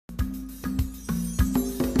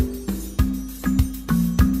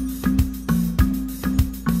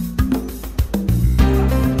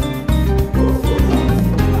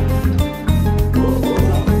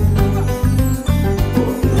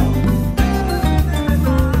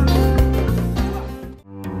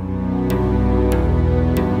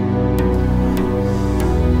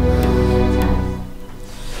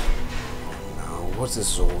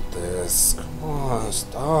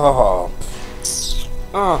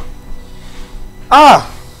Ah!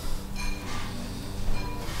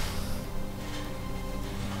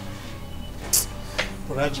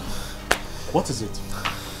 Raj, what is it?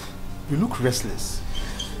 You look restless.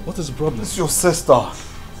 What is the problem? It's your sister.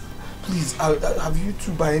 Please, have you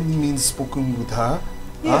two by any means spoken with her?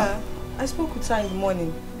 Yeah, huh? I spoke with her in the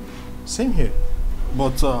morning. Same here.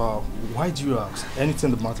 But why do you ask?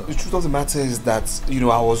 Anything that matters? The truth of the matter is that, you know,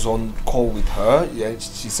 I was on call with her. Yeah,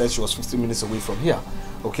 she said she was 15 minutes away from here.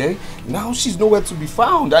 Okay? Now she's nowhere to be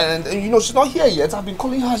found. And you know, she's not here yet. I've been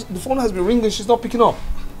calling her. The phone has been ringing. She's not picking up.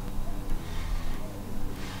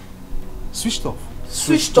 Switched off.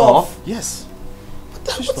 Switched off? Yes.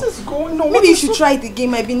 What is going on? Maybe you should try it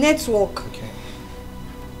again. Might be network. Okay.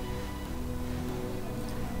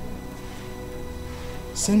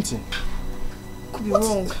 Same thing. Could be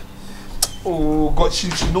wrong. Oh God, she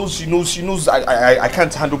knows I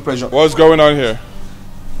can't handle pressure. What's going on here?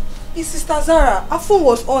 It's Sister Zara. Her phone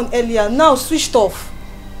was on earlier, now switched off.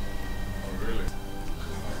 Oh really?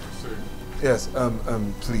 Yes,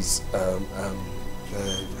 please,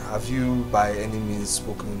 have you by any means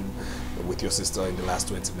spoken with your sister in the last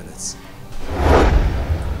 20 minutes?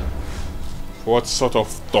 What sort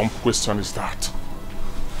of dumb question is that?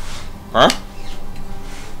 Huh?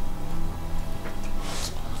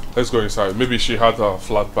 Let's go inside. Maybe she had a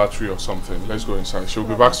flat battery or something. Let's go inside. She'll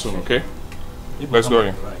be back soon, okay? Let's go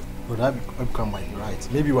in. But I might be right.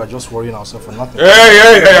 Maybe we're just worrying ourselves for nothing.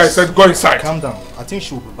 Hey, I said go inside. Calm down. I think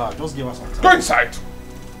she'll be back. Just give us some time. Go inside.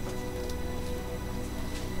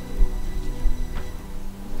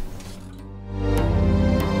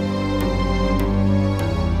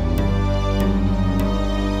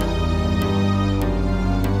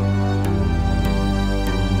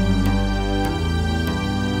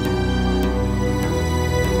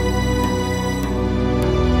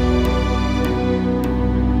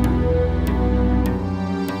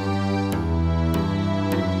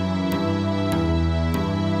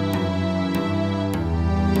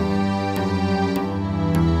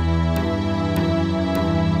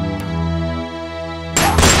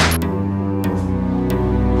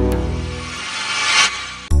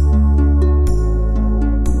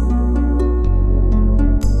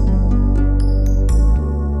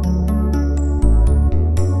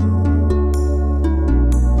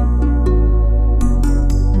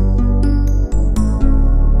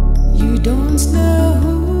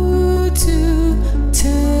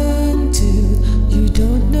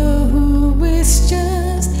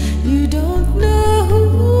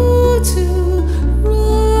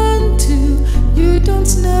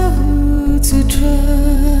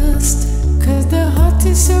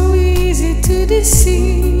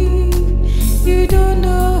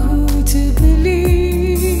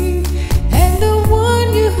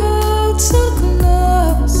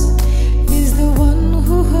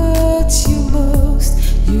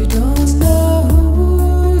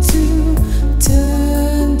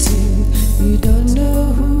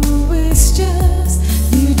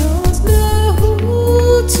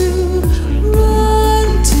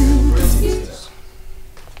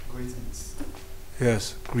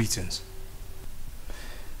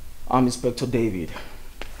 I'm Inspector David.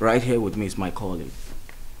 Right here with me is my colleague.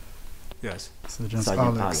 Yes. Sergeant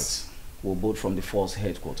Alex. We're both from the force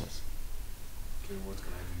headquarters. Okay, what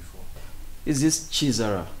can I do you for? Is this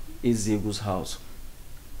Chizara Ezegu's house?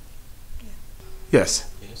 Yes.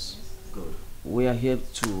 Yes. Good. We are here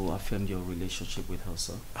to affirm your relationship with her,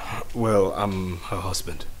 sir. Well, I'm her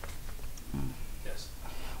husband. Yes.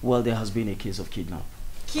 Well, there has been a case of kidnap.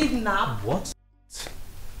 Kidnap? What?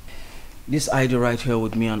 This ID right here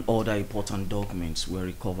with me and other important documents were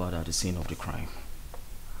recovered at the scene of the crime.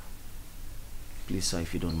 Please, sir,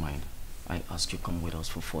 if you don't mind, I ask you come with us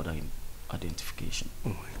for further identification. Oh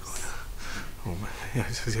my God. Oh my,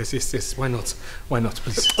 yes. Why not? Why not,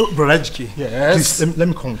 please? Oh, Brother Alichi. Yes. Please, let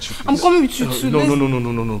me come with you, please. I'm coming with you too.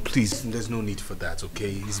 No, please. There's no need for that,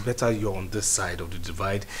 okay? It's better you're on this side of the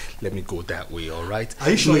divide. Let me go that way, all right?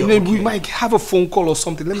 Are you sure you're okay? okay? We might have a phone call or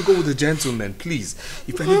something. Let me go with the gentleman, please.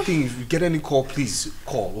 If anything, if you get any call, please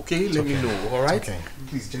call, okay? Let me know, all right? Okay.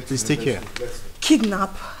 Please, gentlemen. Please take care.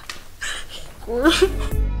 Kidnap?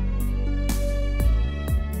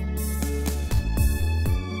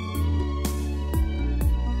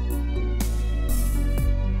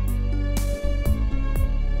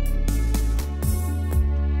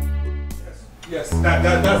 Yes,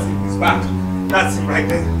 that's him. He's back. That's him right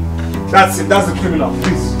there. That's him. That's the criminal.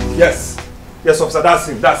 Please. Yes. Yes, officer. That's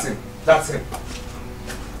him.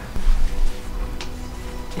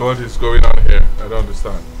 What is going on here? I don't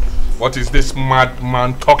understand. What is this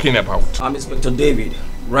madman talking about? I'm Inspector David.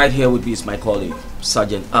 Right here with me is my colleague,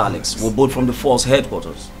 Sergeant Alex. We're both from the force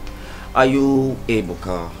headquarters. Are you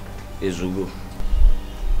Ebuka Ezugo?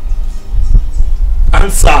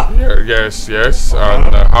 Answer! Yes.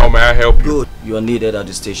 And how may I help you? Good. You are needed at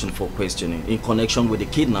the station for questioning in connection with the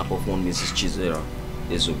kidnap of one Mrs. Chizzi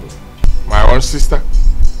Ezugo. My own sister?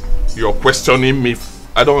 You're questioning me?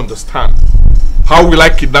 I don't understand. How will I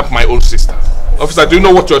kidnap my own sister? Officer, do you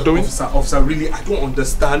know what you're doing? Officer, really, I don't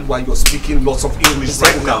understand why you're speaking lots of English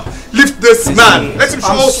right now. Lift this man! Let him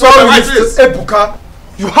show us what life is! Ebuka,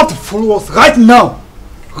 you have to follow us right now.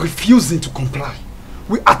 Refusing to comply.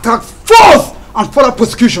 We attack force and further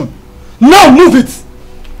prosecution. Now move it!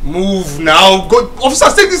 Move now! Go, officer,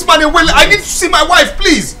 take this man away! I need to see my wife,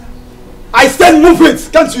 please! I said move it!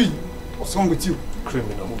 Can't you? What's wrong with you?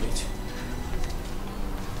 Criminal, move it.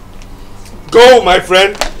 Go, my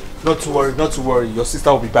friend! Not to worry. Your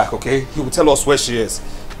sister will be back, okay? He will tell us where she is.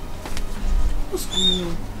 What's going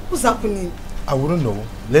on? What's happening? I wouldn't know.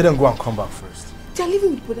 Let them go and come back first. They're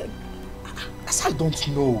leaving me, but I don't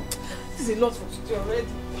know. this is a lot for today already.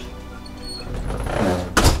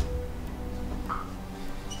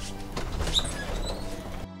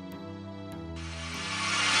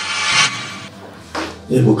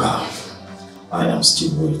 Ebuka, I am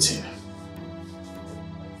still waiting.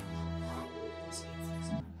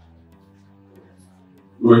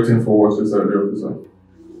 Waiting for what is that, officer?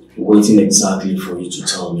 Waiting exactly for you to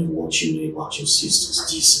tell me what you know about your sister's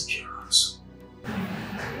disappearance.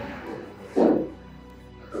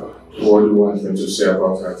 What do you want me to say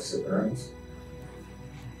about her disappearance?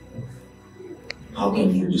 How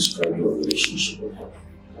can you describe your relationship with her?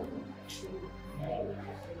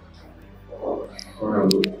 Well,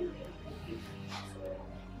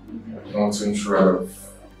 nothing short of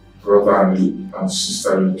brother and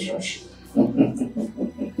sister relationship.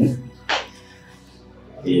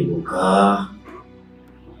 Ebuka.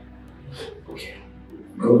 Okay,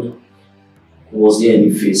 good. Was there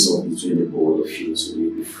any face-off between the both of you today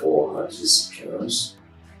before her disappearance?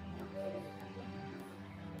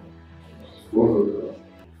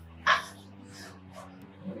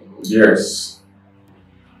 Yes.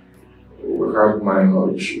 We had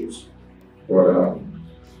minor issues, but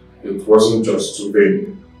it wasn't just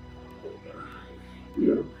today.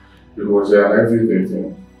 Yeah, it was an everyday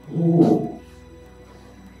thing. Oh,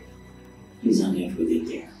 it's an everyday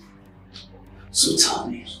thing. So tell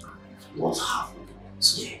me, what happened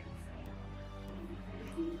today?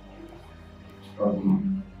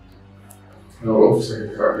 No, officer,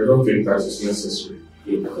 I don't think that is necessary.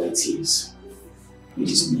 It is. It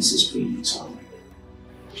is necessary you tell me.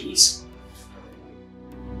 Please.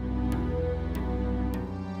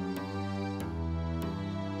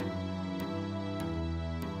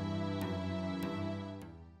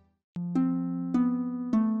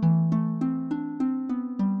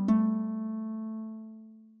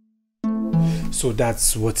 So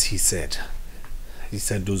that's what he said. He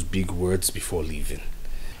said those big words before leaving.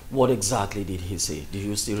 What exactly did he say? Do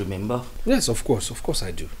you still remember? Yes, of course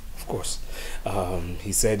I do. Of course.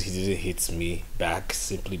 He said he didn't hit me back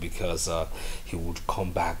simply because he would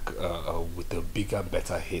come back with a bigger,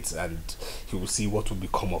 better hit, and he would see what would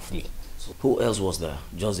become of me. So who else was there?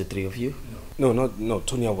 Just the three of you? No,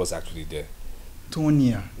 Tonya was actually there.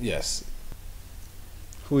 Tonya? Yes.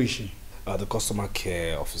 Who is she? The customer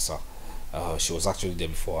care officer. She was actually there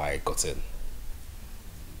before I got in.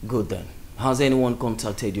 Good then. Has anyone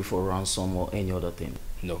contacted you for ransom or any other thing?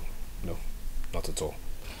 No, not at all.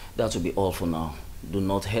 That will be all for now. Do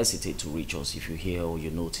not hesitate to reach us if you hear or you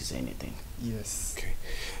notice anything. Yes. Okay.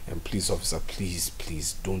 And please, officer,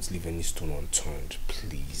 please don't leave any stone unturned.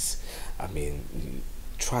 Please. I mean,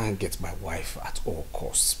 try and get my wife at all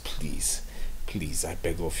costs, please. Please, I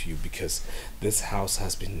beg of you, because this house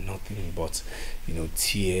has been nothing but,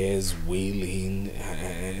 tears, wailing,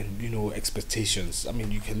 and, expectations. I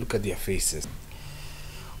mean, you can look at their faces.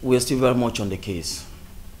 We are still very much on the case,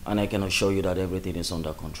 and I can assure you that everything is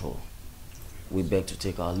under control. We beg to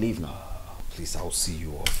take our leave now. Please, I'll see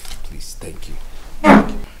you off. Please, thank you.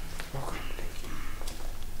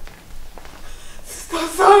 Sister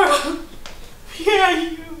Sarah, where are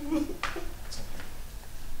you?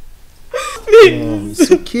 Please.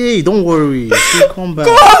 It's okay, don't worry. She'll come back.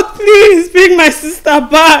 God, please bring my sister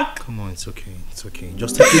back. Come on, it's okay.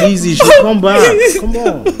 Just take it easy. She'll come back. Come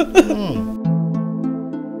on.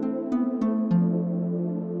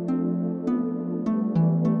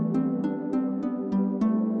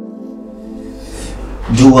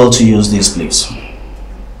 Do well to use this place.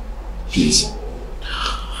 Please.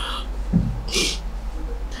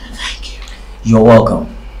 Thank you. You're welcome.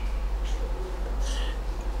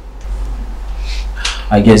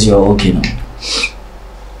 I guess you're okay now.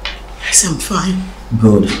 Yes, I'm fine.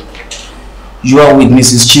 Good. You are with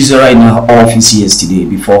Mrs. Chizzi in her office yesterday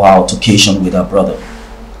before her altercation with her brother.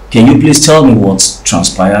 Can you please tell me what's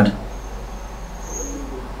transpired?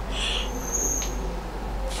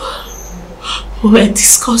 We were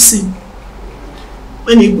discussing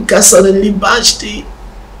when Ebuka suddenly barged in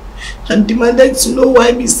and demanded to know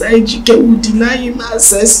why Mr. Ejike would deny him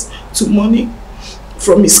access to money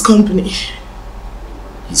from his company.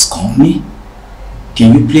 His company?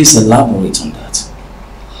 Can you please elaborate on that?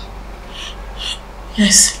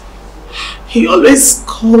 Yes. He always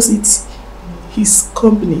calls it his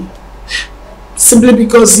company simply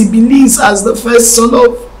because he believes, as the first son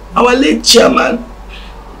of our late chairman,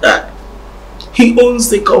 that he owns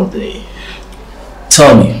the company.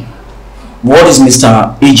 Tell me, what is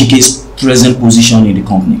Mr. Ejike's present position in the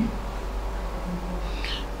company?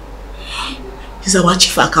 He's our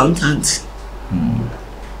chief accountant.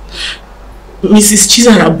 Mrs.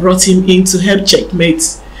 Chizzi brought him in to help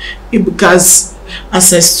checkmate Ebuka's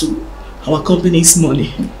access to our company's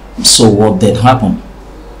money. So what did happen?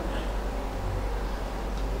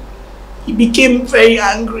 He became very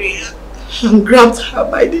angry and grabbed her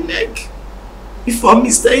by the neck before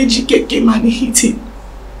Mr. Ejike came and hit him.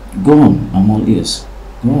 Go on, I'm all ears.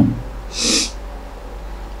 Go on.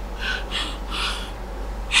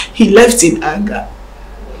 He left in anger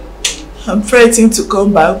and threatened to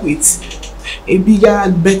come back with a bigger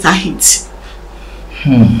and better hit.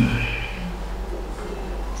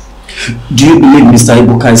 Do you believe Mr.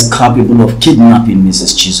 Ebuka is capable of kidnapping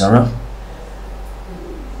Mrs. Chizzi?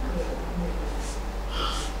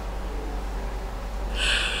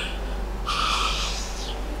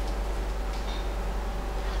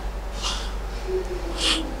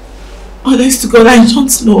 Honest to God, I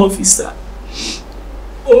don't know, officer.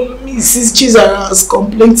 Oh, Mrs. Chizzi has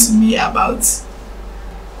complained to me about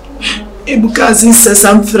Ebuka's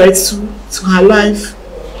incessant threat to her life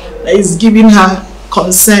that is giving her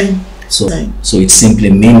concern. So it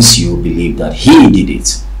simply means you believe that he did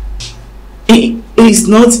it. It is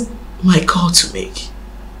not my call to make.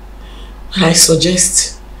 But I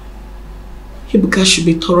suggest Ebuka should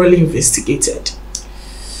be thoroughly investigated.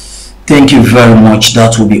 Thank you very much.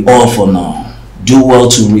 That will be all for now. Do well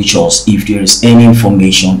to reach us if there is any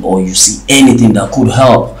information or you see anything that could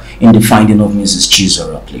help in the finding of Mrs.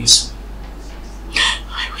 Chizzi, please.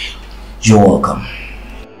 I will. You're welcome.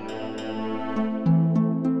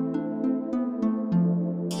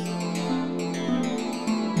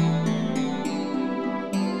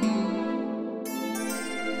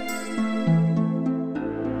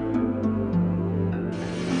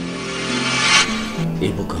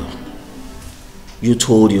 Ebuka, you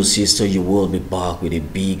told your sister you will be back with a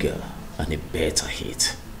bigger and a better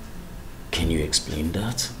hit. Can you explain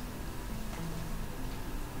that?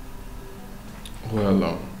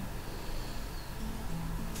 Well,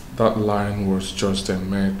 that line was just a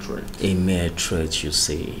mere threat. A mere threat, you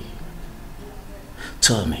say?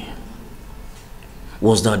 Tell me,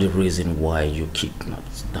 was that the reason why you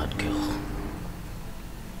kidnapped that girl?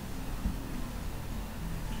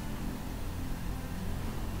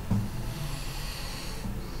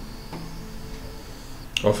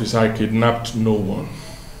 Officer, I kidnapped no one.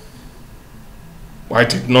 I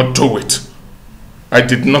did not do it. I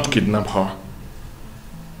did not kidnap her.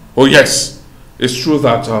 Oh yes, it's true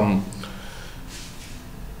that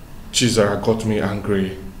Chizzi got me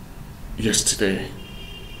angry yesterday.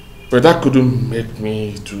 But that couldn't make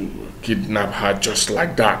me to kidnap her just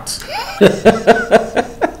like that.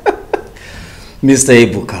 Mr.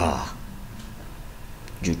 Ebuka,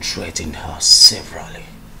 you threatened her severally.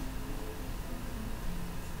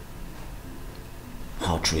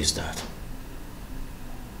 How true is that?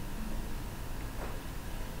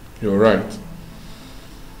 You're right.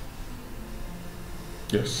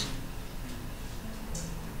 Yes.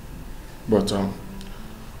 But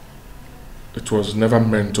it was never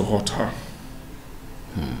meant to hurt her.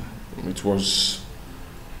 It was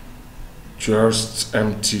just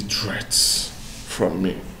empty threats from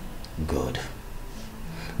me. Good.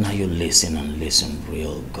 Now you listen and listen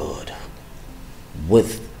real good.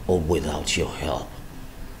 With or without your help,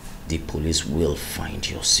 the police will find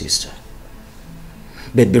your sister.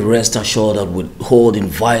 But be rest assured that withholding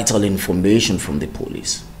vital information from the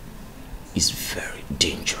police is very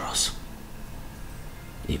dangerous.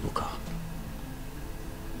 Ebuka.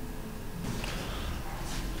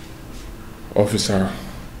 Officer,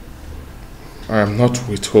 I am not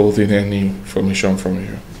withholding any information from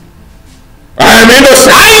you. I am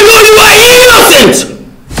innocent! I know you are innocent!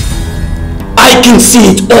 I can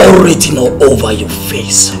see it all written all over your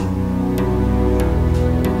face.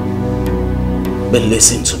 But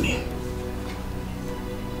listen to me.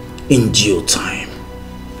 In due time,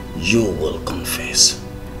 you will confess.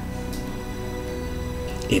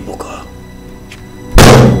 Ebuka.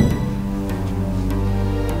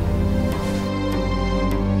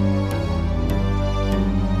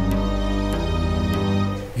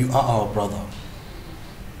 You are our brother.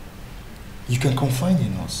 You can confide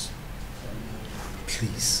in us.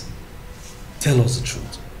 Please, tell us the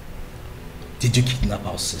truth. Did you kidnap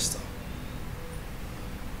our sister?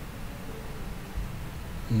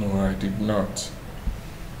 No, I did not.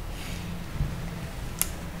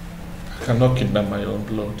 I cannot kidnap my own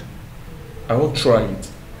blood. I won't try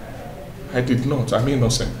it. I did not. I'm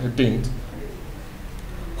innocent. I didn't.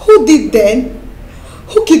 Who did then?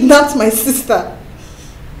 Who kidnapped my sister?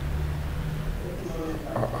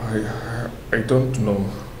 I don't know.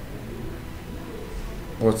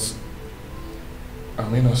 But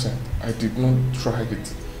I'm innocent. I did not try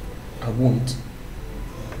it. I won't.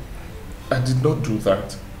 I did not do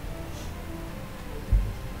that.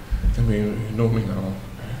 I mean, you know me now.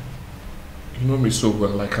 You know me so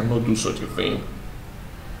well, I cannot do such a thing.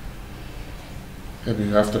 Maybe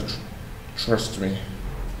you have to trust me.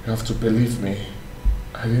 You have to believe me.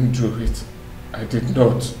 I didn't do it. I did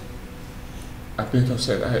not. I didn't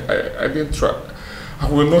say I didn't try. I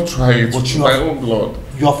will not try it with my own blood.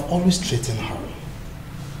 You have always threatened her.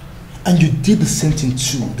 And you did the same thing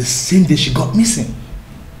too, the same day she got missing.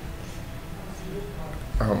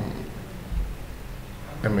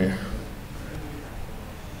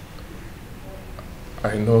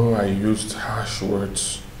 I know I used harsh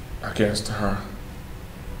words against her.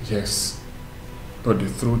 Yes. But the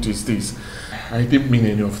truth is this. I didn't mean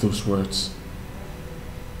any of those words.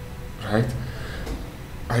 Right?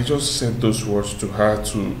 I just said those words to her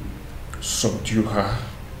to subdue her.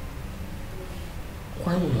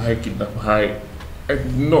 Why would I kidnap her? I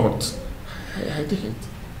did not. I didn't.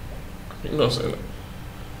 I'm innocent.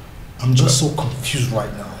 I'm just so confused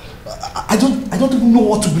right now. I don't even know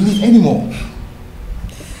what to believe anymore.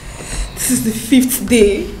 This is the 5th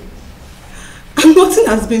day. And nothing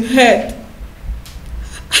has been heard.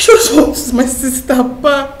 I just want my sister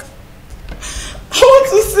back. I want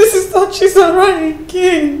to see Sister Chizzi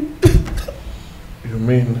again. You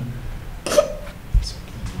mean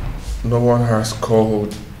no one has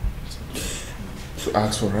called to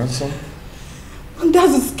ask for ransom? And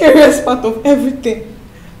that's the scariest part of everything.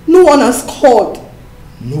 No one has called.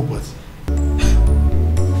 Nobody.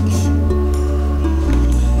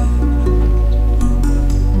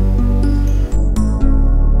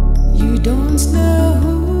 You don't know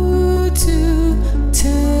who to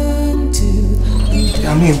turn to.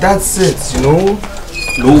 I mean, that's it, you know?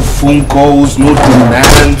 No phone calls, no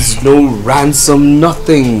demands, no ransom,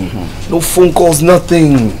 nothing. No phone calls,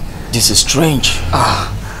 nothing. This is strange.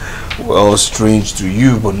 Well, strange to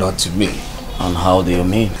you, but not to me. And how do you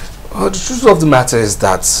mean? The truth of the matter is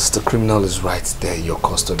that the criminal is right there in your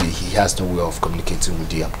custody. He has no way of communicating with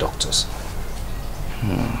the abductors.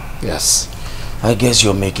 Yes. I guess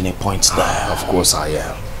you're making a point there. Of course I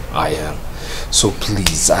am. I am. So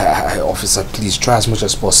please, officer, please try as much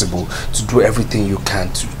as possible to do everything you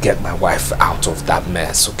can to get my wife out of that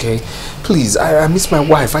mess, okay? Please, I miss my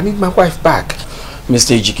wife. I need my wife back.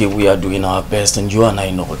 Mr. E.t.c, we are doing our best and you and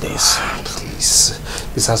I know this. Please,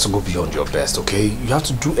 this has to go beyond your best, okay? You have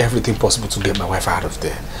to do everything possible to get my wife out of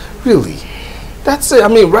there. Really. That's it. I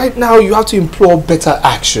mean, right now you have to employ better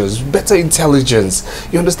actions, better intelligence.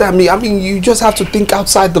 You understand me? I mean, you just have to think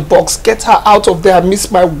outside the box. Get her out of there. I miss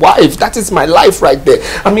my wife. That is my life right there.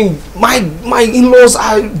 I mean, my in-laws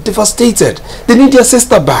are devastated. They need their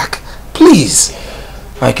sister back. Please.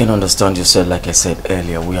 I can understand you said, like I said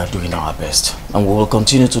earlier, we are doing our best. And we will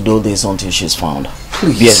continue to do this until she's found.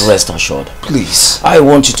 Please. Be at rest assured. Please. I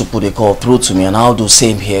want you to put a call through to me and I'll do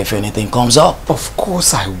same here if anything comes up. Of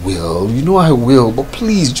course I will. You know I will. But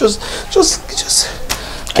please, just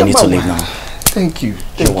I need to leave now. Thank you.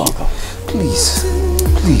 You're welcome. Please.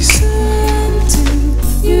 Please.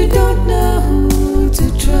 You don't know who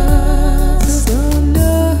to trust. Don't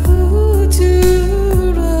know who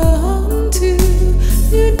to run to.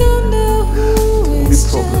 You don't know who The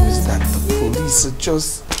problem is that the police are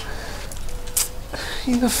just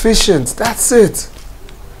inefficient. That's it.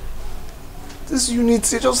 This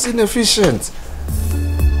units are just inefficient.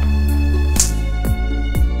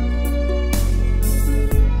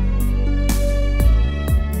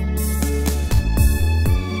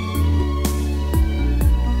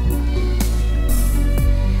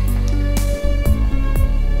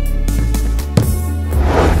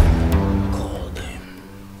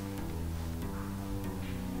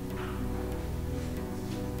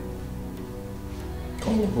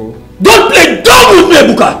 Don't play dumb with me,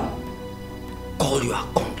 Ebuka! Call your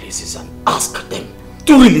accomplices and ask them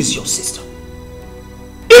to release your sister.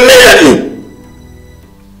 Immediately!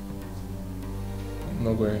 I'm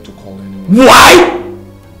not going to call anyone. Why?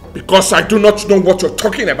 Because I do not know what you're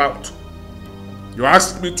talking about. You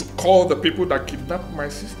asked me to call the people that kidnapped my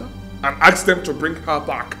sister and ask them to bring her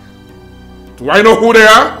back. Do I know who they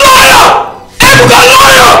are? Liar! Ebuka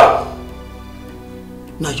liar!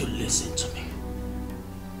 Now you listen to me.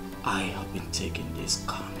 I have been taking this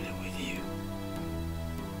calmly with you.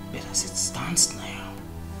 But as it stands now,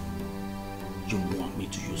 you want me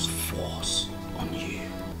to use force on you.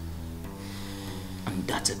 And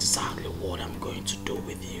that's exactly what I'm going to do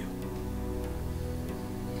with you.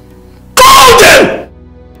 Call them!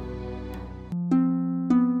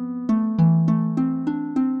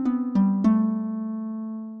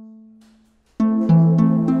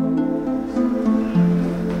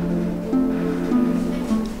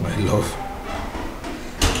 My love.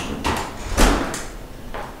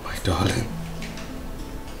 My darling.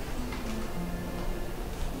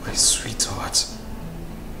 My sweetheart.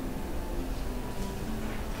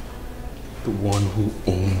 The one who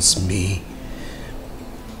owns me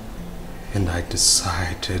and I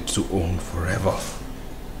decided to own forever.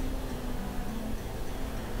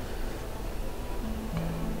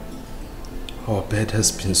 Our bed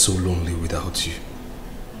has been so lonely without you.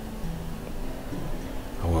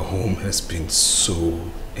 Our home has been so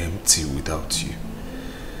empty without you.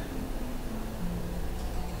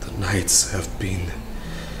 The nights have been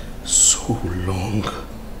so long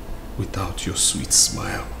without your sweet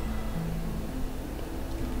smile.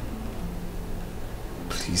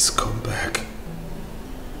 Please come back.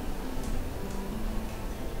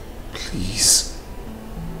 Please.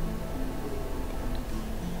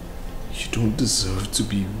 You don't deserve to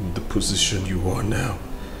be in the position you are now.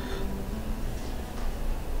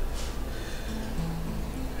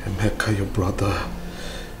 Emeka, your brother,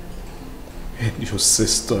 and your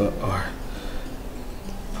sister are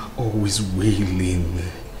always wailing,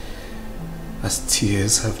 as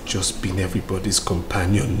tears have just been everybody's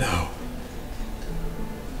companion now.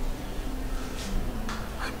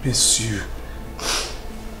 I miss you.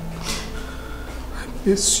 I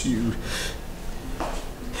miss you.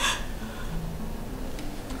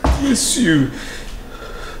 I miss you.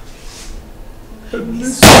 I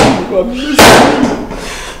miss you. I miss you.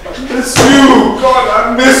 I miss you. God,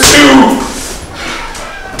 I miss you.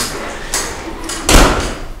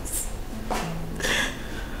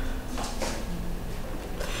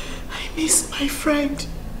 I miss my friend.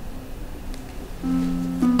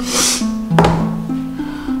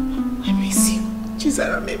 I miss you.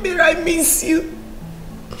 Chizzy, I miss you.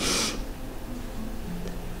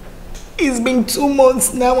 It's been 2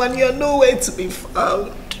 months now and you're nowhere to be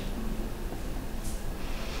found.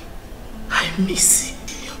 I miss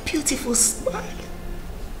your beautiful smile.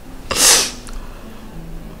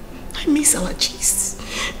 I miss our gist.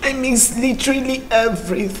 I miss literally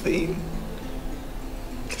everything.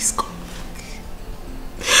 Please come back.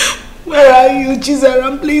 Where are you,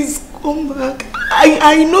 Chizzy? Please come back.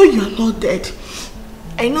 I know you're not dead.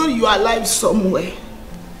 I know you are alive somewhere.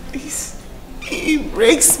 Please. It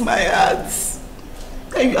breaks my heart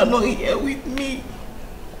that you are not here with me.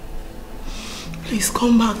 Please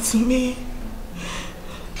come back to me.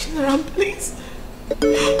 Chizzy, please.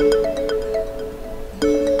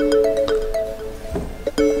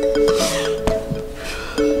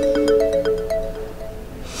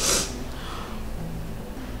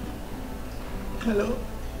 Hello?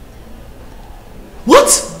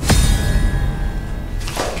 What?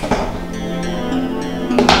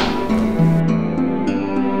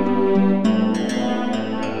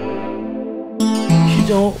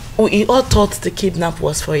 We all thought the kidnap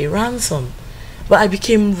was for a ransom, but I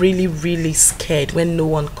became really scared when no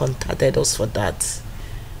one contacted us for that.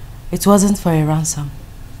 It wasn't for a ransom.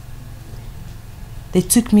 They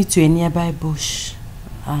took me to a nearby bush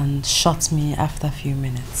and shot me after a few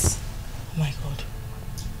minutes. Oh my God.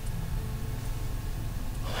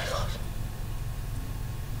 Oh my God.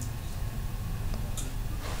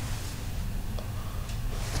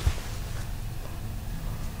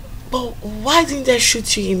 But why didn't they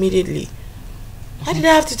shoot you immediately? Why did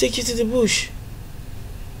I have to take you to the bush?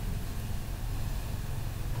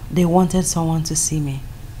 They wanted someone to see me.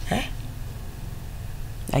 Eh?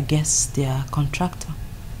 I guess they are a contractor.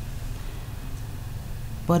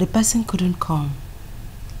 But the person couldn't come,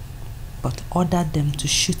 but ordered them to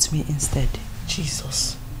shoot me instead.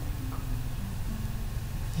 Jesus.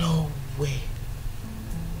 No way.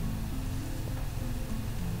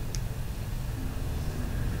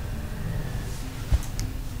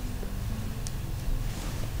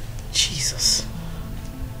 Jesus.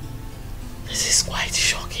 This is quite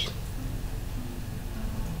shocking.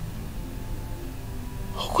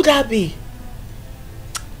 could that be?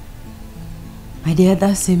 My dear,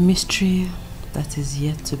 that's a mystery that is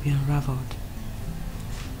yet to be unraveled.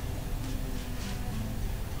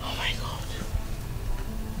 Oh my God.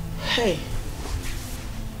 Hey.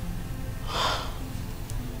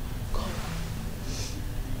 God.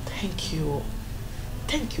 Thank you.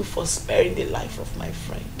 Thank you for sparing the life of my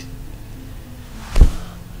friend.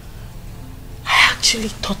 I actually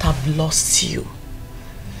thought I've lost you.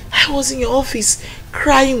 I was in your office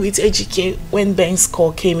crying with Ejike when Ben's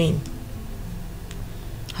call came in.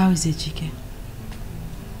 How is Ejike?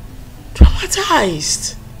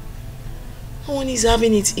 Traumatized. No one is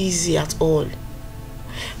having it easy at all.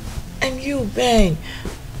 And you, Ben,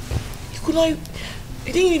 you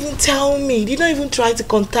didn't even tell me. You did not even try to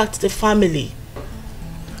contact the family.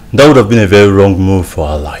 That would have been a very wrong move for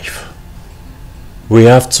our life. We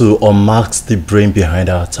have to unmask the brain behind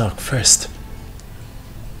our attack first.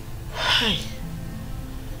 Hi.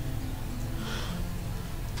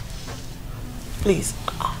 Please,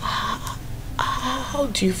 how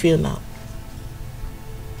do you feel now?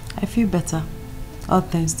 I feel better. All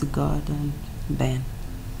thanks to God and Ben.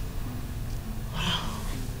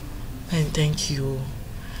 And thank you.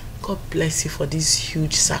 God bless you for this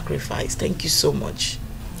huge sacrifice. Thank you so much.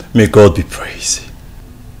 May God be praised.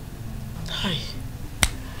 Hi.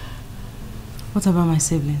 What about my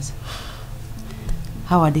siblings?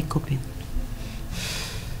 How are they coping?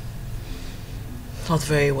 Not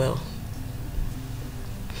very well.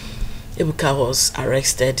 Ebuka was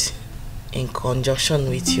arrested in conjunction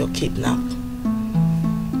with your kidnap.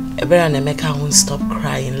 Ebere and Emeka won't stop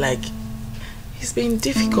crying, like it's been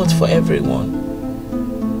difficult for everyone.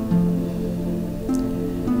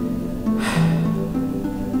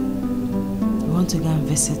 You want to go and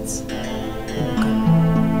visit Ebuka?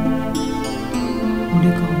 Will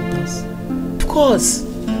you come with us? Of course.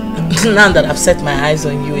 Now that I've set my eyes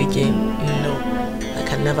on you again, you know I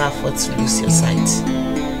can never afford to lose your sight.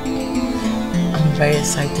 I'm very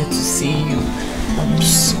excited to see you. I'm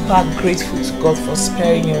super grateful to God for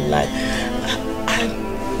sparing your life.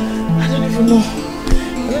 I don't even know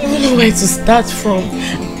where to start from.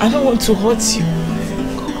 I don't want to hurt you.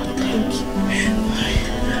 God, thank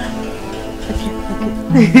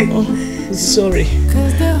you. Oh, sorry.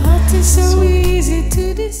 'Cause the heart is so easy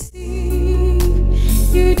to deceive.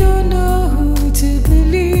 You don't know who to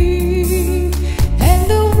believe. And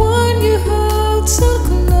the one you hold so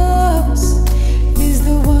close is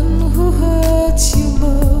the one who hurts you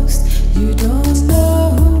most. You don't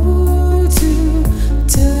know who to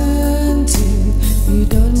turn to. You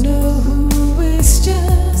don't know who is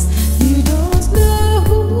just. You don't know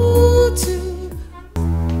who to.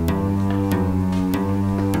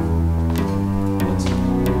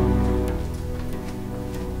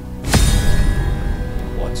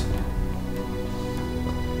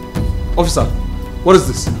 Officer, what is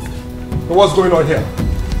this? What's going on here?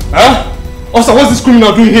 Huh? Officer, what's this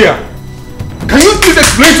criminal doing here? Can you please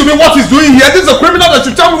explain to me what he's doing here? This is a criminal that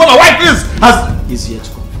should tell me what my wife is. He's here to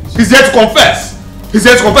confess. He's here to confess. He's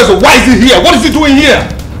here to confess. So why is he here? What is he doing here?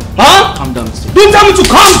 Huh? Calm down, Mr. Don't tell me to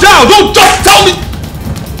calm down. Don't just tell me.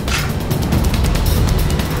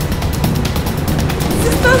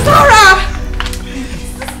 Sister Sarah!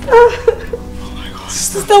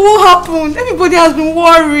 Sister, what happened? Everybody has been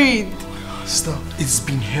worried. Sister, it's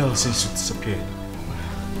been hell since you disappeared.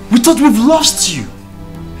 We thought we've lost you.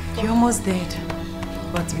 You're almost dead.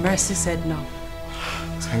 But Mercy said no.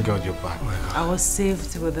 Thank God you're back. I was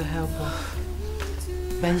saved with the help of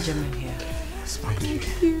Benjamin here.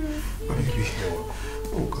 Thank you. My baby.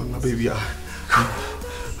 Oh God, my baby. I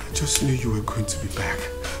just knew you were going to be back.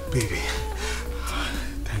 Baby.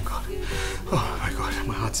 Thank God. Oh my God,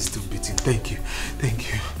 my heart is still beating. Thank you.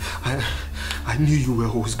 Thank you. I knew you were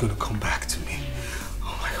always going to come back to me.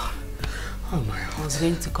 Oh my God. Oh my God. I was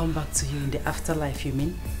going to come back to you in the afterlife, you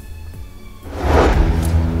mean?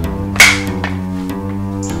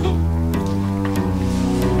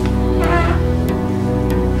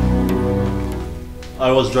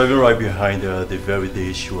 I was driving right behind her the very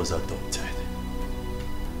day she was adopted.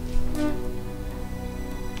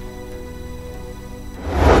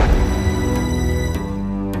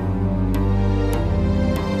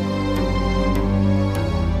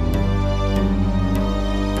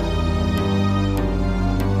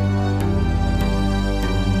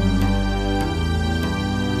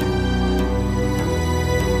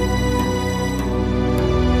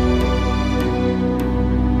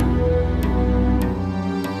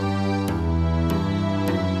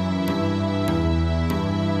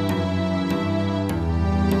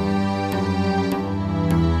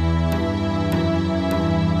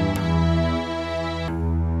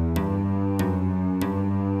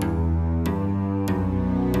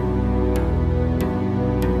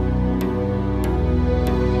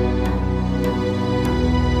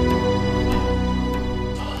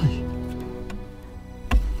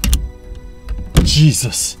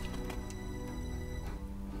 Jesus.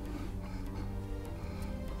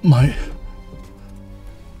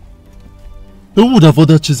 Who would have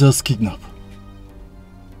ordered Chizzi's kidnap?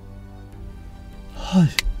 Hi.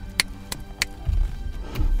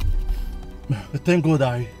 Thank God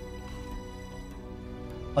I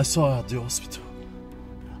saw her at the hospital.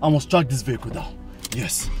 I must track this vehicle down.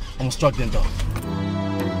 Yes, I must track them down.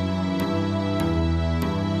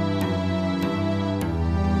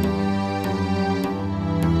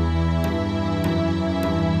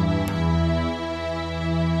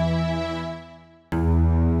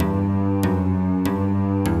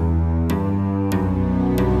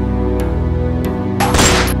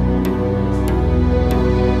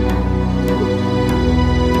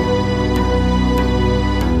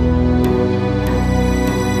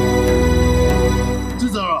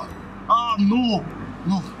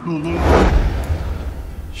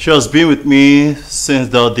 She has been with me since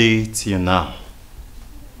that day till now.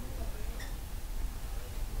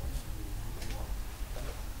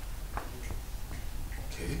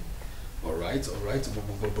 Okay, all right.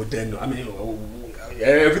 But then, I mean,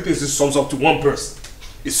 everything sums up to one person.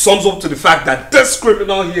 It sums up to the fact that this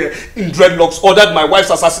criminal here in dreadlocks ordered my wife's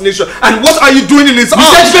assassination. And what are you doing in his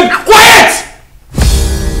arms? You said be quiet!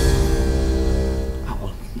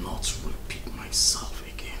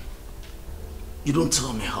 You don't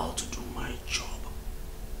tell me how to do my job.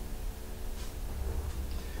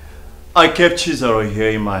 I kept Chizzi here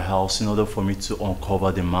in my house in order for me to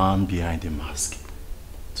uncover the man behind the mask.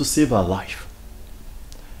 To save her life.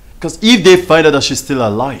 Because if they find out that she's still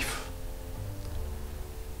alive,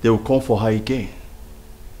 they will come for her again.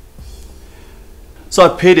 So I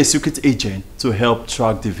paid a secret agent to help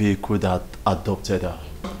track the vehicle that adopted her,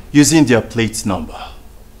 using their plate number.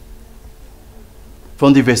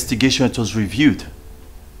 From the investigation, it was revealed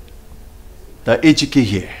that E.t.c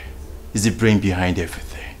here is the brain behind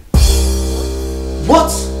everything.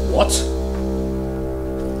 What? What?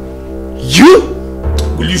 You?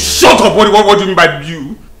 Will you shut up? What do you mean by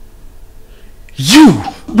you? You?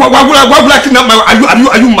 Why would I kidnap my wife?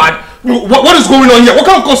 Are you mad? What is going on here? What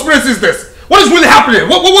kind of conspiracy is this? What is really happening?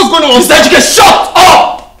 What's going on? Mr. E.t.c, shut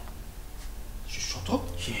up!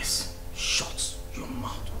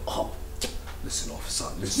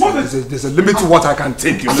 There's a limit to what I can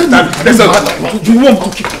take. You understand? You want to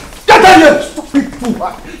kill me? Get out here, stupid fool!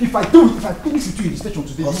 If I finish with you in the station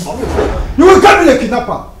today, you will get me a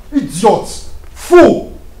kidnapper! Idiot!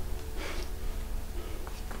 Fool!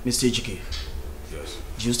 Mr. E.t.c, yes.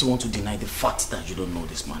 Do you still want to deny the fact that you don't know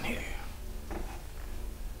this man here?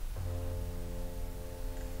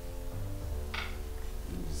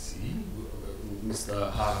 See, Mr.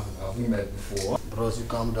 Have we met before? Bros, you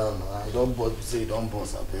calm down now. Don't boss, say you don't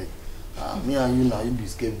boss, I beg. Me and you now, you be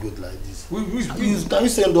scapegoat like this. Can you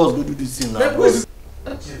send us go do this thing now?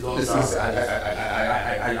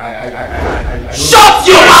 Shut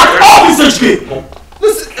your mouth up, Mr. E.t.c!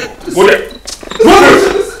 Listen! Go there! Go there!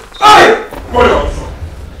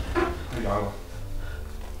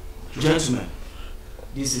 Gentlemen,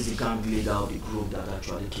 this is the gang leader of the group that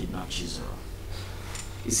actually kidnapped Chizzi.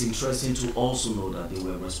 It's interesting to also know that they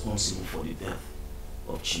were responsible for the death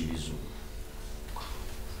of Chizzi.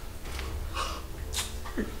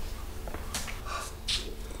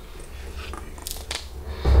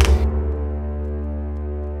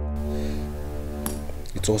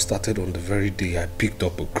 It all started on the very day I picked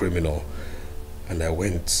up a criminal and I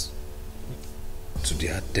went to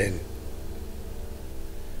their den.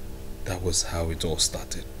 That was how it all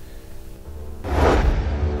started.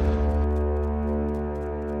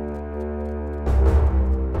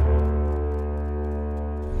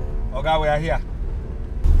 Okay, we are here.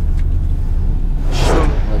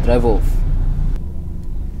 We'll drive off.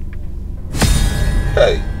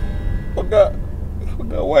 Hey, okay,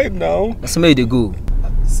 why now? That's where they go.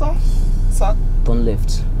 Sir. Turn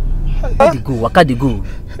left. Hey. Where they go? Waka they go.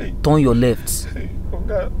 Hey. Turn your left. Hey,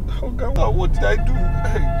 okay, what did I do?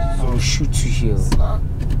 Hey, I will shoot you here. Sir.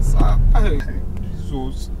 Hey,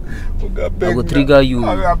 Jesus. Okay, I will trigger you.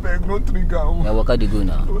 I beg, no trigger. Yeah, waka they go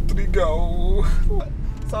now. No trigger.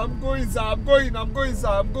 Sir, I'm going, sir.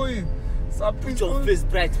 Sir, please. Put your face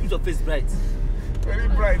bright. Very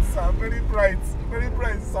bright, sir. Very bright,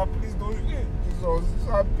 sir. Please don't. Jesus,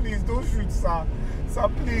 sir. Please don't shoot, sir. Sir,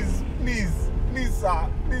 please, sir.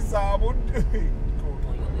 I won't do it.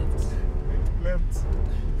 Left.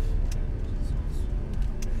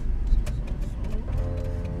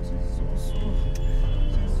 Jesus.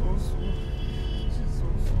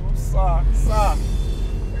 Sir.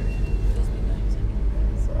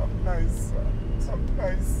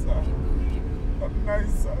 I'm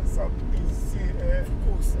nice, sir. Sir, please see. Of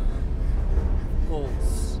course, sir.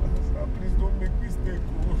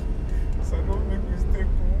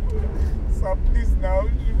 sir, please now.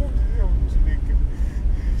 You won't be here with Chineke.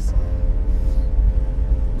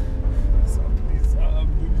 Sir, please. I'm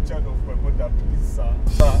the only child of my mother. Please, sir.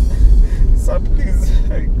 Sir, please.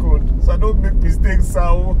 God. Sir, don't make mistakes,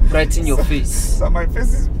 sir. Brighten your face. Sir, my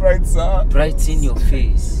face is bright, sir. Brighten your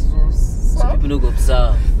face. So people don't go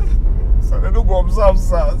observe. Sir, they don't go observe,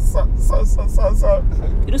 sir. Sir.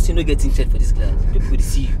 You don't see no getting fed for this class. People will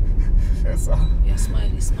see you. Yes, sir. Yeah, smile.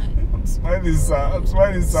 I'm smiling, sir.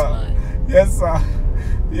 Smile. Yes,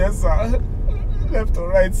 sir. Left or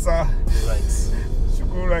right, sir? Right. Should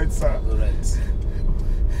go right, sir. Go right.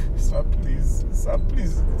 Sir, please.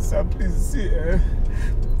 See,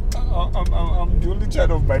 I'm the only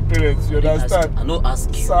child of my parents. You understand? I no ask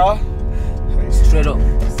you. Sir. Straight up.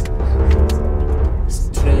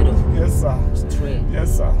 Yes, sir. Straight.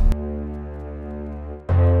 Yes, sir.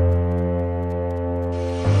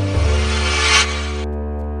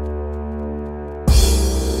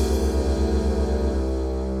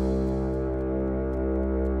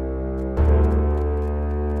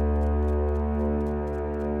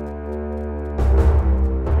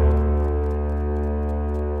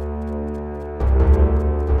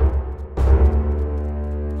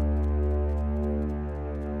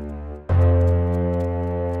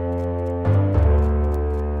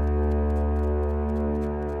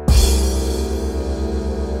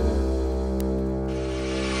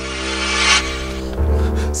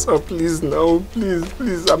 Sir, please now, please.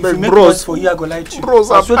 I beg, bros. For you, I go lie to you. Bros,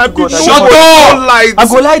 I swear to God, shut up! I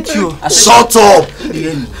go lie to you. Shut up!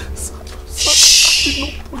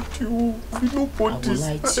 Shh! We no put this.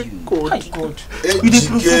 God. You did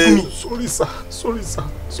prove me. Sorry,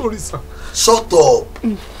 sir. Shut up!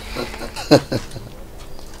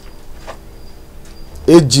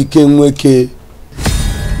 Ejike Nweke.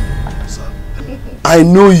 I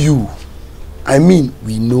know you. I mean,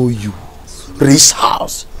 we know you. Rich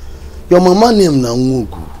house. Your mama name na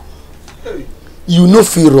Nwogu. You know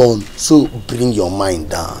fi run, so bring your mind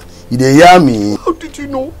down. You dey hear me? How did you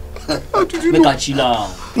know? Make a chill out.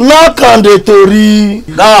 Knock on the tori.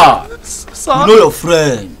 Nah. Sir? You know your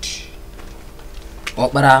friend.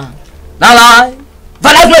 What, brother? Nah lie.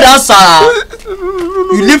 Let's go down, sir.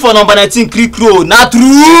 You live for number 19 Creek Road. Not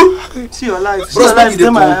true? See your life. Bro, Yes.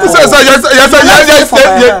 Yes.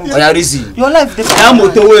 Oh, yeah, Rizzy. Your life. I'm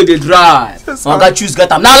motor where they drive. I got choose get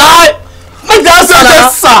them. Nah lie. Make the answer.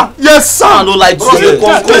 Yes, sir. I don't like to.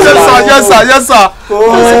 Yes,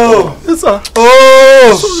 sir.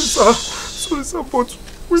 Sorry, sir. But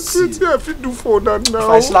wait, I feel do for that now. If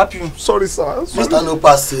I slap you. Sorry, sir. Mr. No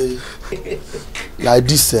pass. Like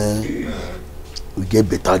this, we get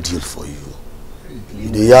better deal for you. You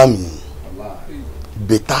dey hear me?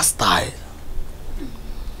 Better style.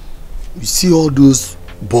 You see all those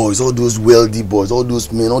boys, all those wealthy boys, all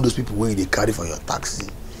those men, all those people where they carry for your taxi.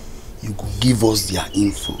 You could give us their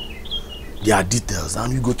info, their details,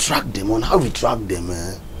 and we go track them. On how we track them,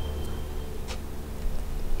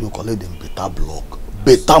 you collect them better block,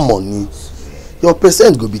 better money. Your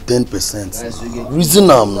percent go be 10%. Reason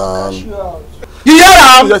am now. You hear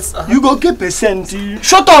am? Yes, you go get percent.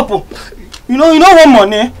 Shut up. You know want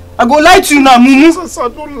money. I go lie to you now, mumu. Sir,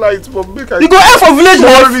 don't lie, but make I. You go air for village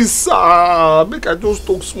life. Sorry, sir. Make I just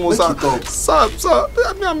talk small, sir. Sir.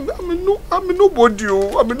 I'm a nobody.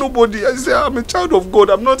 I'm a nobody. I say I'm a child of God.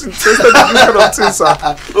 I'm not interested in this kind of thing, sir.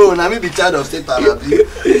 Oh, now me be child of Satan, Abi.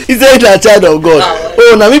 He said a child of God.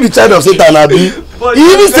 Oh, now me be child of Satan, Abi.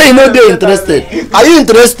 He even say you know they interested. Are you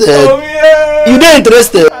interested? Oh, yeah. You dey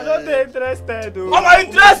interested? I'm not interested. Am I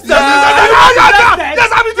interested?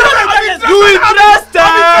 Yes, I'm interested. You interested?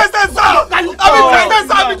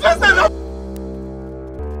 I'm interested.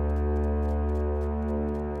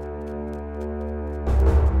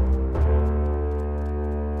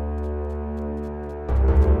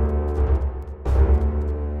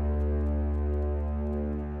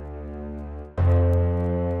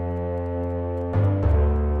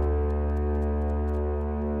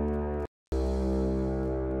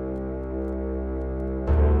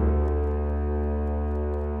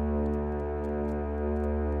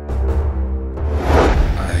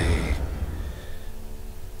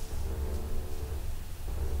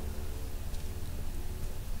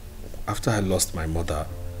 After I lost my mother,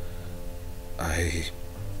 I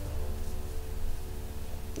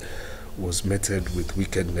was meted with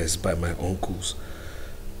wickedness by my uncles.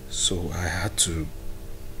 So I had to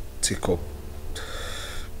take up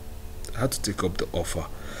the offer.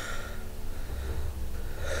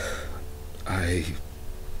 I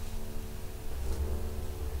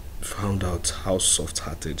found out how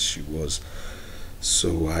soft-hearted she was,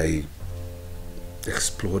 so I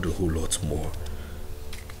explored a whole lot more.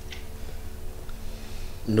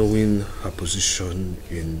 knowing her position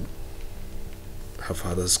in her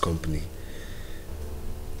father's company,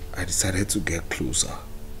 I decided to get closer.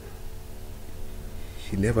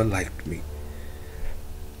 He never liked me,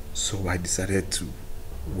 so I decided to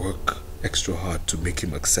work extra hard to make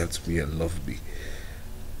him accept me and love me.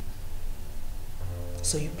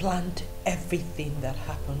 So you planned everything that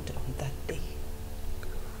happened on that day?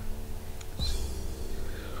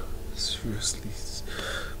 Seriously,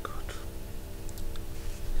 God.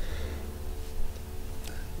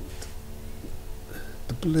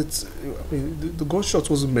 The bullets, I mean, the gunshot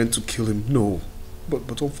wasn't meant to kill him, no.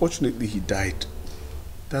 But unfortunately he died.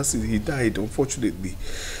 That's it, he died, unfortunately.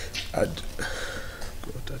 And,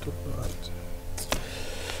 God, I don't know how to...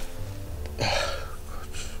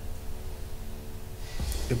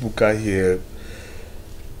 Ebuka here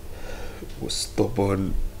was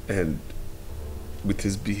stubborn, and with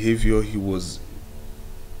his behavior, it was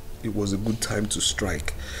a good time to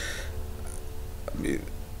strike. I mean,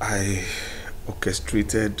 I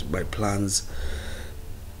orchestrated my plans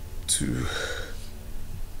to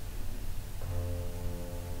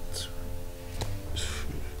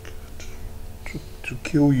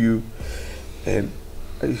kill you, and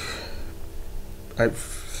I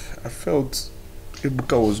felt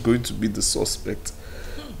Ebuka was going to be the suspect.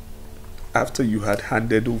 After you had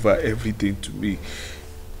handed over everything to me,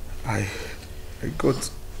 I got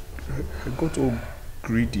all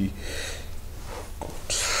greedy. God.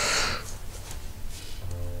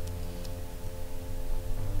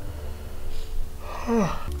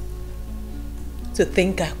 To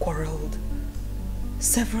think I quarreled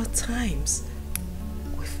several times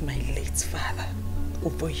with my late father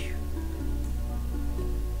over you.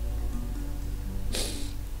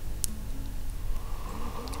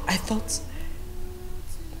 I thought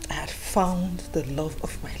I had found the love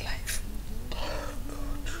of my life.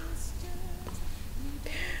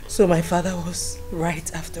 So my father was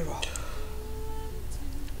right after all.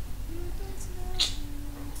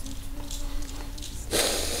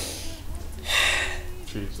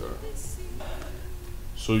 Chizzi.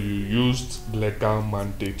 So you used legal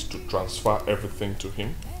mandate to transfer everything to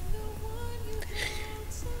him?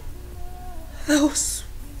 That was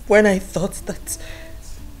when I thought that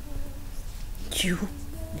you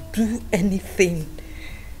do anything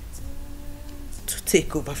to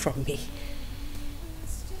take over from me.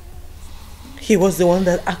 He was the one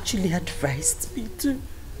that actually advised me to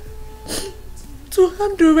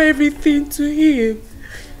hand over everything to him.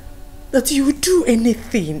 That you would do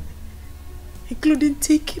anything, including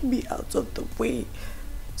taking me out of the way,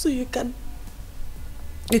 so you can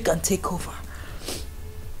take over.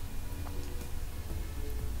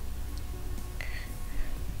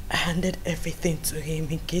 I handed everything to him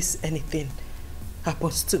in case anything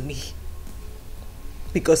happens to me,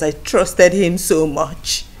 because I trusted him so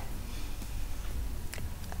much.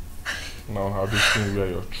 Now have you seen where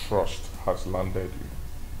your trust has landed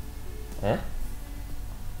you? Huh?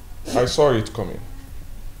 I saw it coming.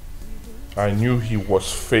 I knew he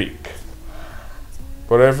was fake.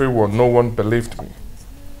 But no one believed me.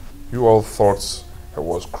 You all thought I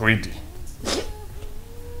was greedy.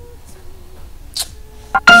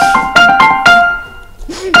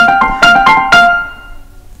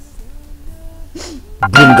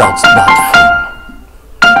 Bring out that phone.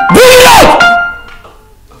 Bring it out!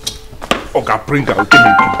 Okay, bring it out.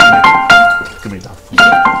 Give me that phone.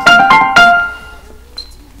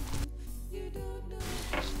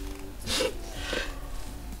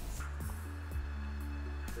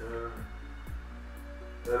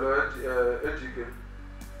 Hello, E.t.c.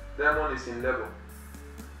 Diamond is in labor.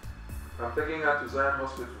 I'm taking her to Zion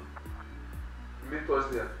Hospital. Meet us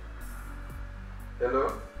there.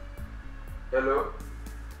 Hello? Hello?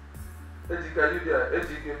 E.t.c, are you there?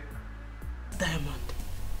 E.t.c. Diamond.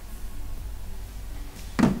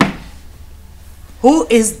 Who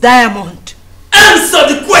is Diamond? Answer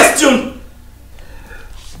the question!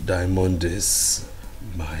 Diamond is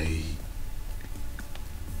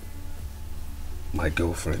my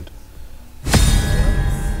girlfriend.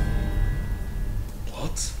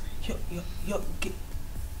 What? You're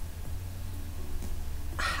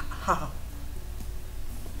how?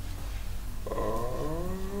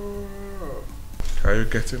 Are you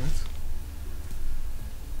getting it?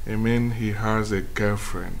 I mean, he has a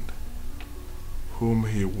girlfriend whom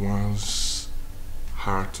he wants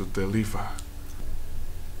her to deliver.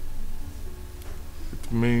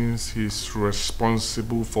 It means he's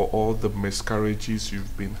responsible for all the miscarriages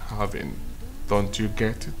you've been having. Don't you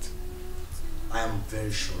get it? I am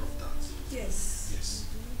very sure of that. Yes. Yes.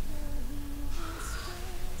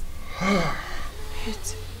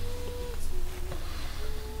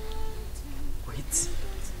 Wait.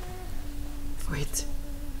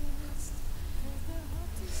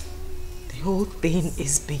 whole thing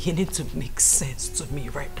is beginning to make sense to me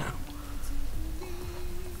right now.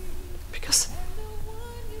 Because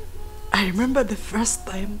I remember the first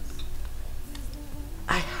time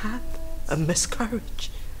I had a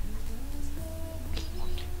miscarriage.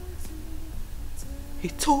 He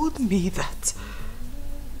told me that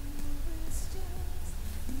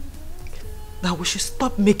we should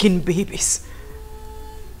stop making babies.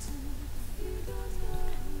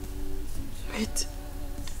 Wait.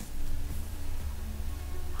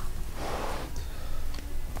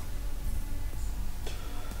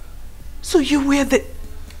 So you are the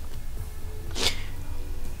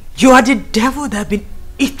devil that have been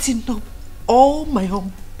eating up all my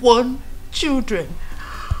unborn children.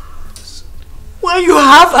 While you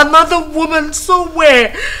have another woman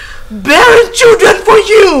somewhere bearing children for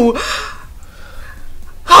you.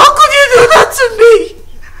 How could you do that to me?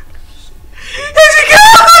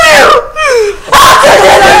 How could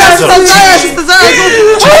you do that to me? Sister Zara,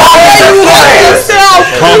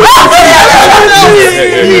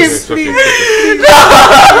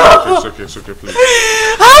 It's okay, please.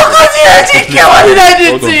 How could you, Etiko? What did I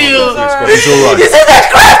do to you? It's alright. Is it a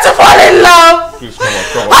crime to fall in love? Please, come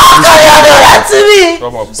on. How could you do that to me?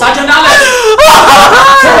 Come on. Sergeant Alex!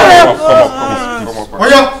 Come on. Oh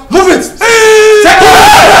yeah, move it!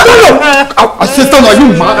 I said stand up, are you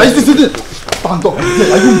mad? Are you sitting? Stand up, are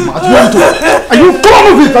you mad? Are you come on,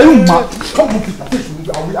 move it, are you mad? Come move it, I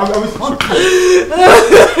will stand.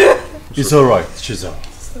 It's alright, Chizzi.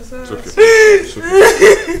 It's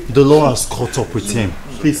okay. The law has caught up with him.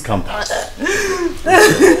 Please calm down.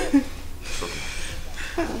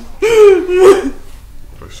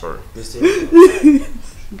 I'm sorry.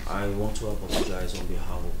 I want to apologize on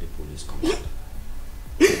behalf of the police commander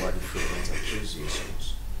over the frequent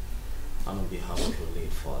accusations and on behalf of your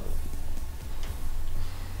late father.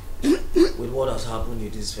 With what has happened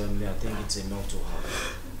in this family, I think it's enough to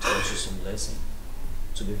have taught you some lesson.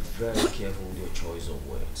 To be very careful with your choice of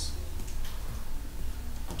words.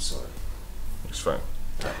 I'm sorry. It's fine.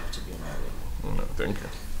 I have to be on my way. No, thank you.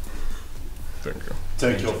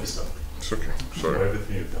 Thank you, officer. It's okay. Sorry. For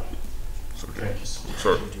everything you've done. It's okay. Thank you so much.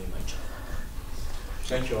 Sorry. I'm doing my job.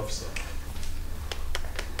 Thank you, officer.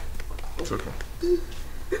 It's okay.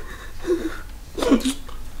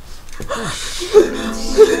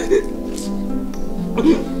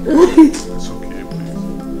 It's okay, please.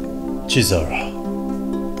 Chizara,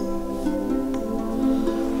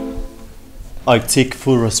 I take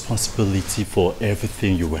full responsibility for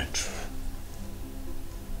everything you went through.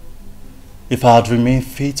 If I had remained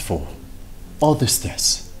faithful, all these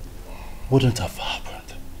things wouldn't have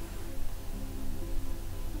happened.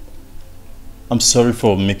 I'm sorry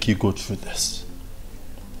for making you go through this.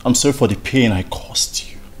 I'm sorry for the pain I caused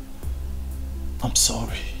you. I'm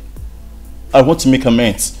sorry. I want to make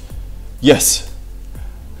amends. Yes.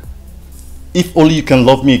 If only you can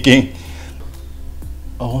love me again.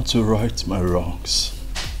 I want to right my wrongs.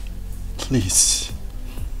 Please.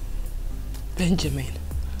 Benjamin.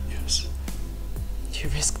 Yes. You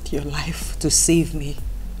risked your life to save me.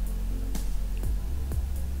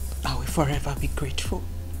 I will forever be grateful.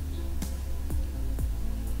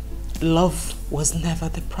 Love was never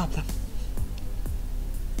the problem.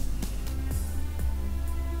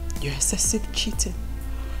 Your excessive cheating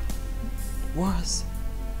was.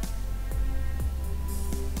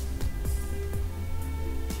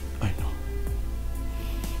 I know.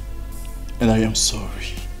 And I am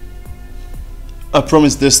sorry. I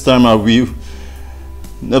promise this time I will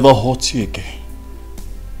never hurt you again.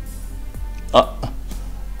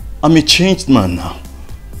 I'm a changed man now.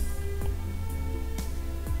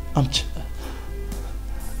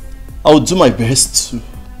 I'll do my best to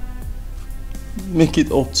make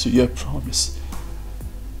it up to you, I promise.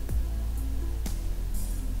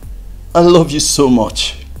 I love you so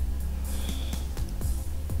much.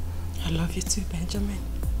 I love you too, Benjamin.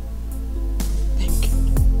 Thank you.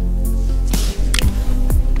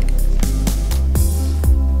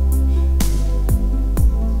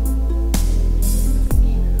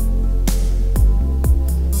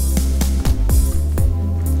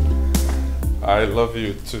 I love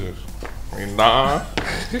you too. Nah.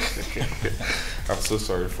 I'm so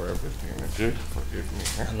sorry for everything, okay? Forgive me.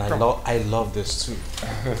 And I love this too.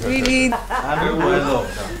 Really? I love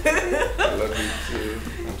that. I love you too.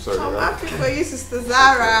 I'm sorry. I'm happy for you, Sister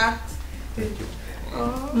Zara. Thank you.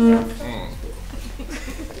 Oh.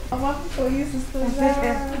 I'm happy for you, Sister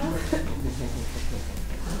Zara.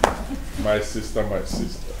 My sister.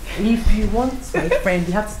 If you want my friend,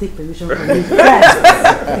 you have to take permission from me first.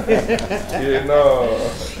 You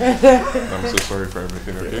know. I'm so sorry for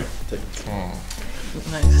everything, okay?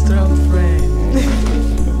 My strong friend.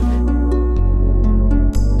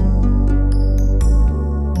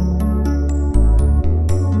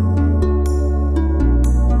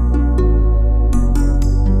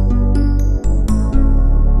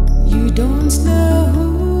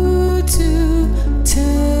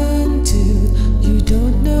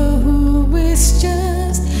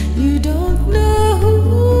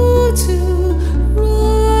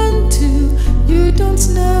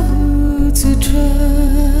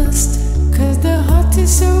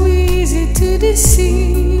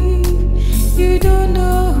 deceive. You don't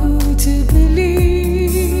know who to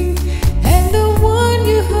believe. And the one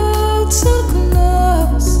you hold so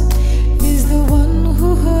close is the one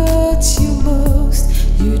who hurts you most.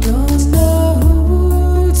 You don't know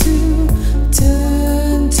who to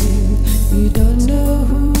turn to. You don't know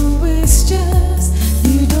who is just.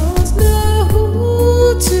 You don't know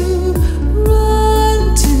who to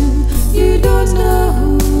run to. You don't know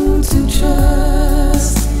who to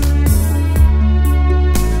trust.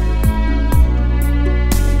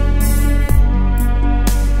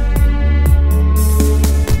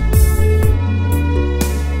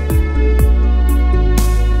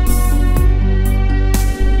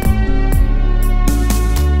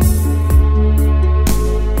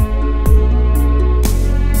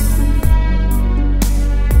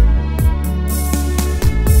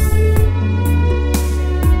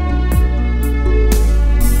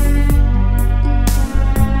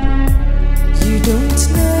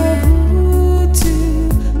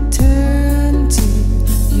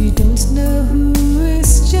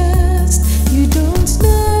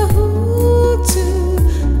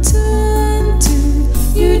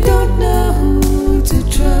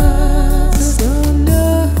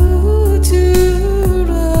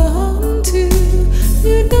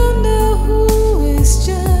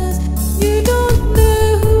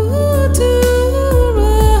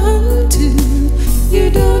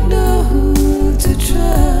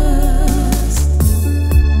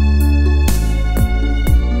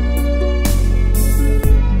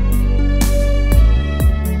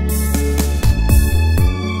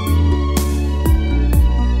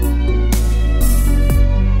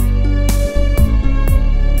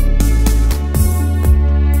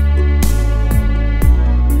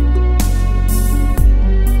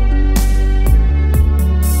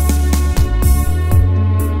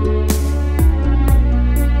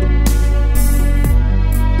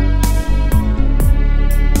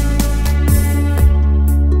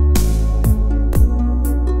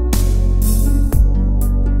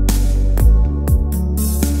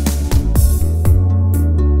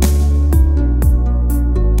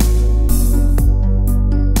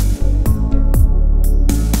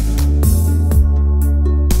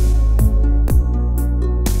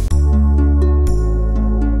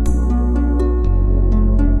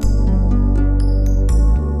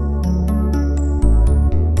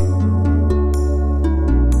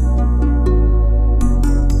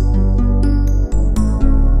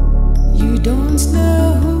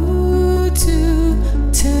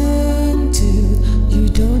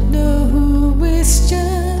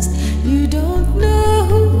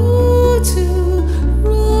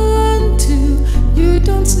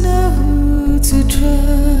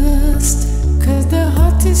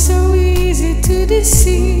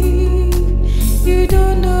 You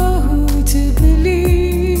don't know who to believe.